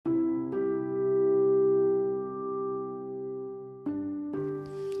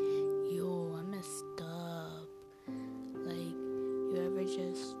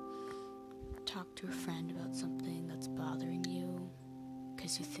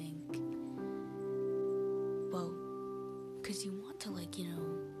think, well, because you want to,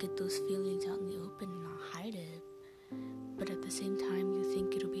 get those feelings out in the open and not hide it. But at the same time, you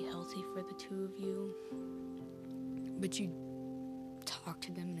think it'll be healthy for the two of you. But you talk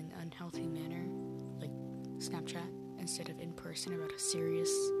to them in an unhealthy manner, like Snapchat, instead of in person about a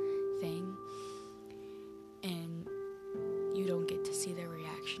serious thing. And you don't get to see their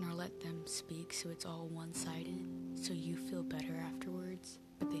reaction or let them speak, so it's all one-sided. So you feel better afterwards,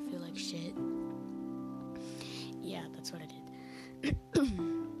 but they feel like shit. Yeah, that's what I did. I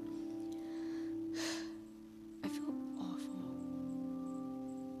feel awful.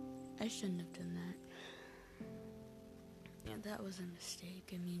 I shouldn't have done that. Yeah, that was a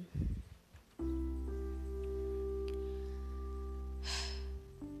mistake. I mean,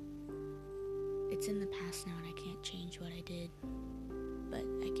 it's in the past now and I can't change what I did. But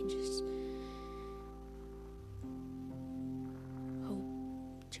I can just hope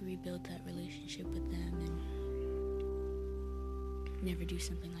to rebuild that relationship with them and never do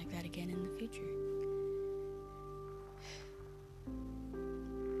something like that again in the future.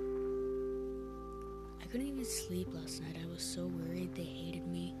 I couldn't even sleep last night. I was so worried they hated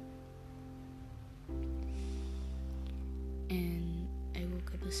me. And I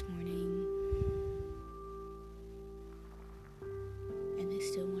woke up this morning and they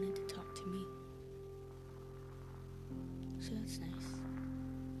still wanted to talk to me. So that's nice.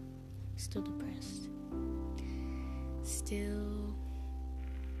 Still depressed. Still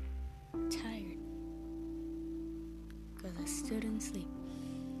tired. Because I still didn't sleep.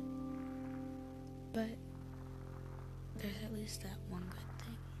 But there's at least that one good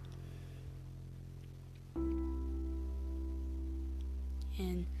thing.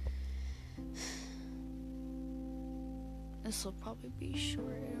 And this will probably be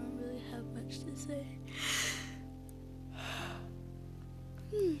short. I don't really have much to say.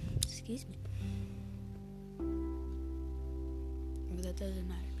 Excuse me. But that doesn't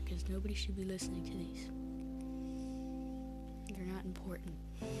matter because nobody should be listening to these. They're not important.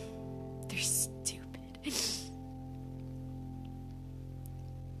 They're stupid. But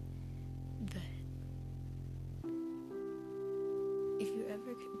if you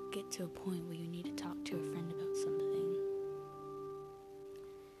ever get to a point where you need to talk to a friend about something,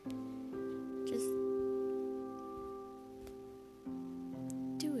 just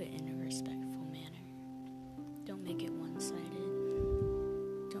do it in a respectful manner. Don't make it one-sided.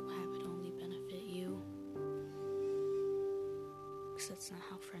 Don't have it only benefit you. Because that's not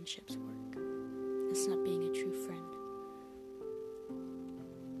how friendships work. It's not being a true friend.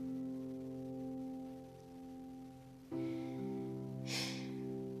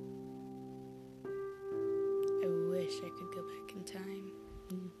 I wish I could go back in time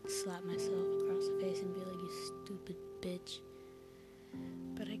and slap myself across the face and be like, you stupid bitch.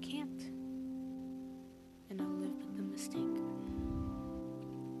 But I can't. And I'll live with the mistake.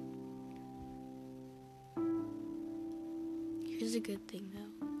 Here's a good thing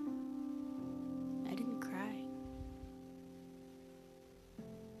though. I didn't cry.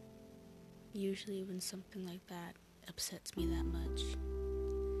 Usually when something like that upsets me that much,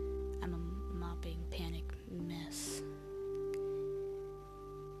 I'm a mopping panic mess.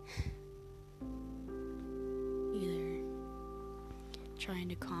 Either trying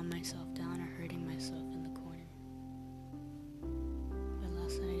to calm myself down or hurting myself in the corner. But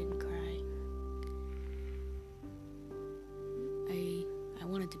last night I didn't cry. I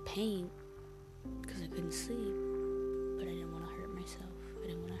wanted to paint because I couldn't sleep, but I didn't want to hurt myself. I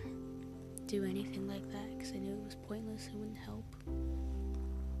didn't want to do anything like that because I knew it was pointless. It wouldn't help.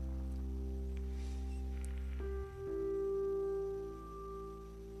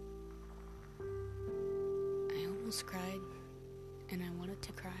 I almost cried and I wanted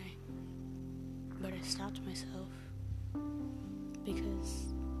to cry, but I stopped myself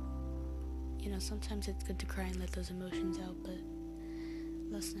because, sometimes it's good to cry and let those emotions out, but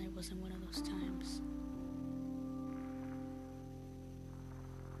last night wasn't one of those times.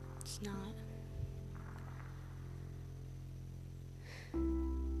 It's not. I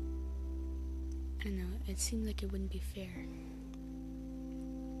don't know, it seemed like it wouldn't be fair.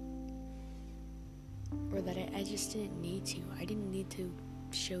 Or that I just didn't need to. I didn't need to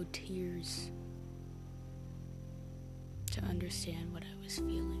show tears to understand what I was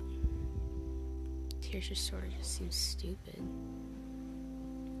feeling. Tears just sort of just seem stupid.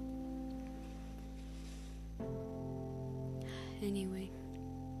 Anyway.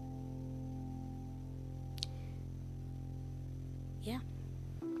 Yeah.